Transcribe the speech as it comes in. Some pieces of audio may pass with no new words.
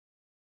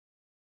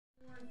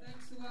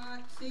Thanks a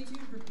lot. Stay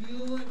tuned for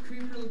Beulah and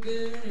Creeper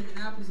Lagoon and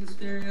Apples and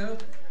Stereo.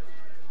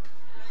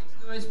 Thanks,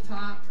 Noise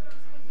Pop.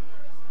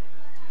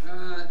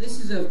 This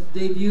is a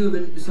debut of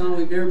a song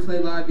we've never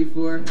played live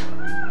before.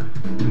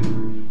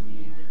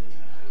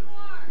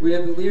 We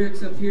have the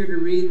lyrics up here to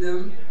read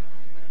them.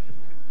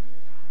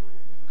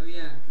 Oh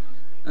yeah.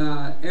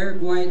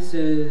 Eric White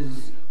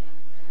says,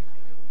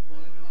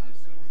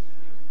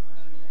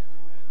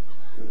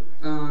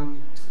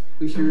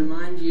 we should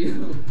remind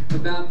you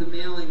about the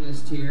mailing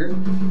list here.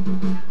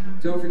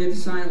 Don't forget to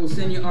sign it. We'll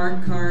send you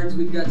art cards.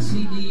 We've got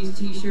CDs,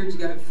 t-shirts.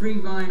 Got free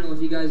vinyl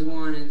if you guys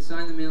want it.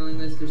 Sign the mailing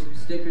list. There's some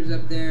stickers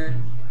up there.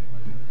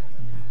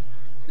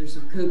 There's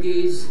some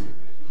cookies.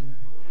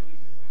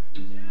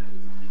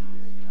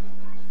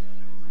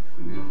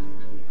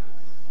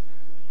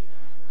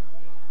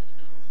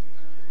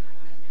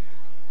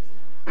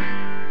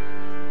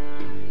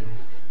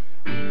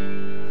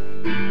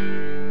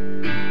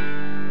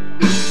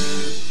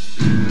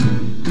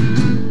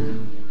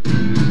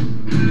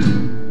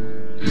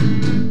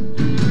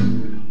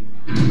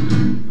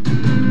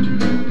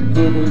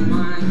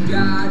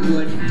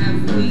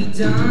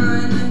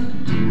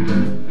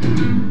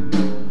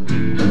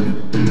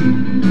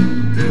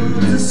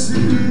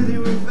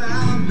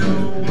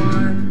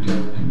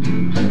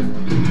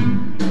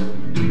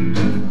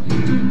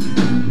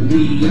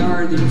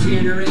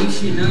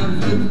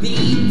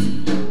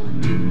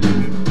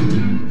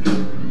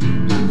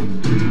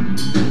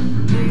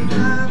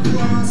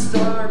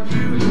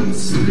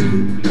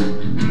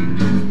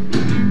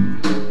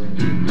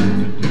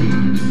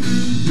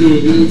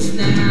 It is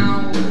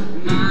now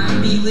my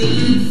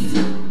belief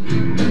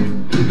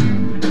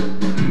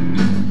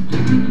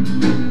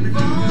we've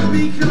all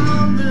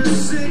become the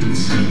sick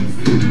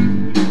chief.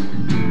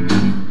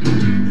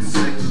 The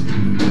sick chief.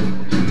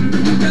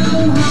 Go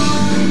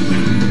home,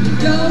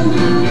 go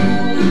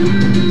home,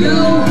 go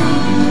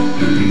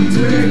home to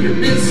where you're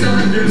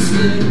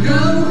misunderstood.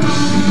 Go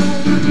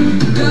home,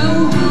 go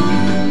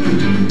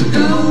home,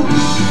 go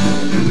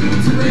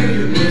home to where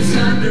you're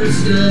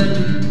misunderstood.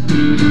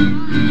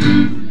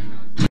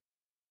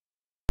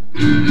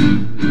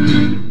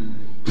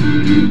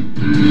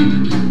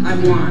 I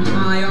want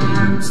my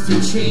arms to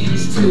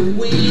change to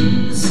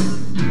wings.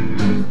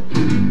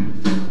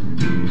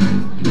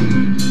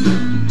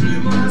 You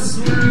must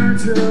learn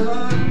to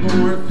hug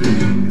more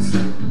things.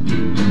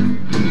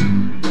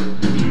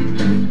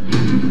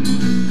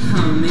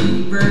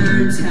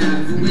 Hummingbirds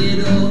have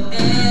little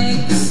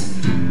eggs.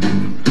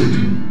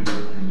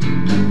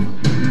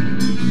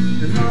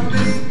 And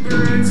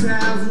hummingbirds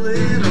have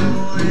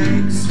little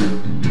eggs.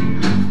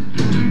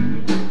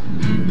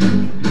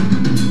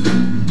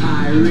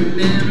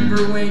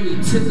 Remember when you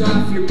took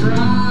off your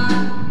bra?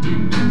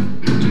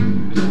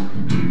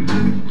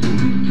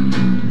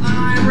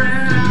 I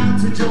ran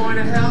out to join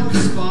a health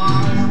spa.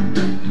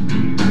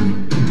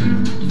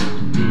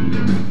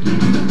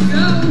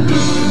 Go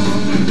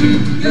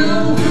home, go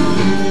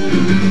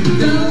home,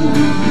 go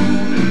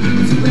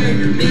home to where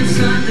you're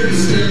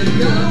misunderstood.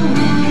 Go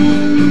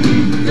home,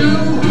 go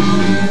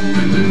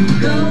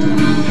home, go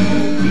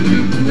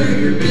home to where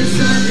you're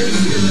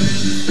misunderstood.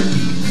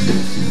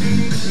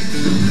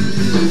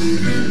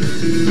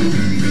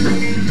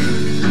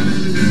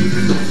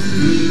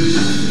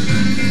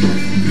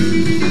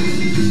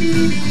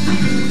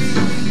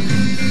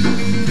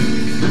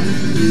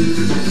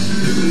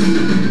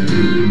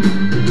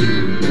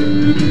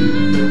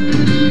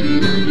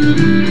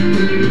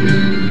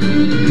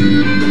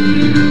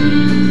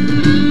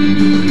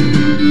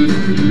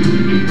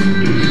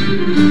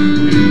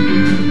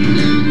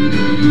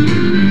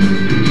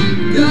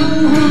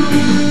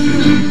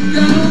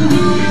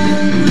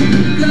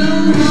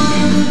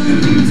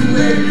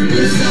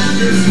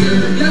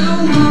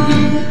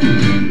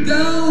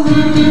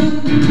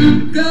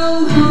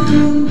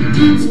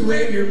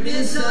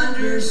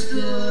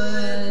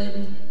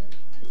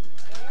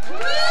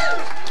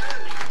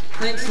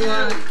 Thanks a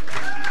lot.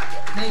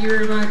 Thank you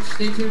very much.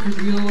 Stay tuned for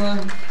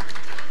Beulah.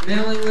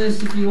 Mailing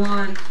list if you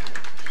want.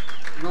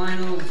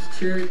 Vinyls,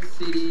 shirts,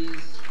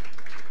 CDs.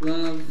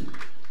 Love.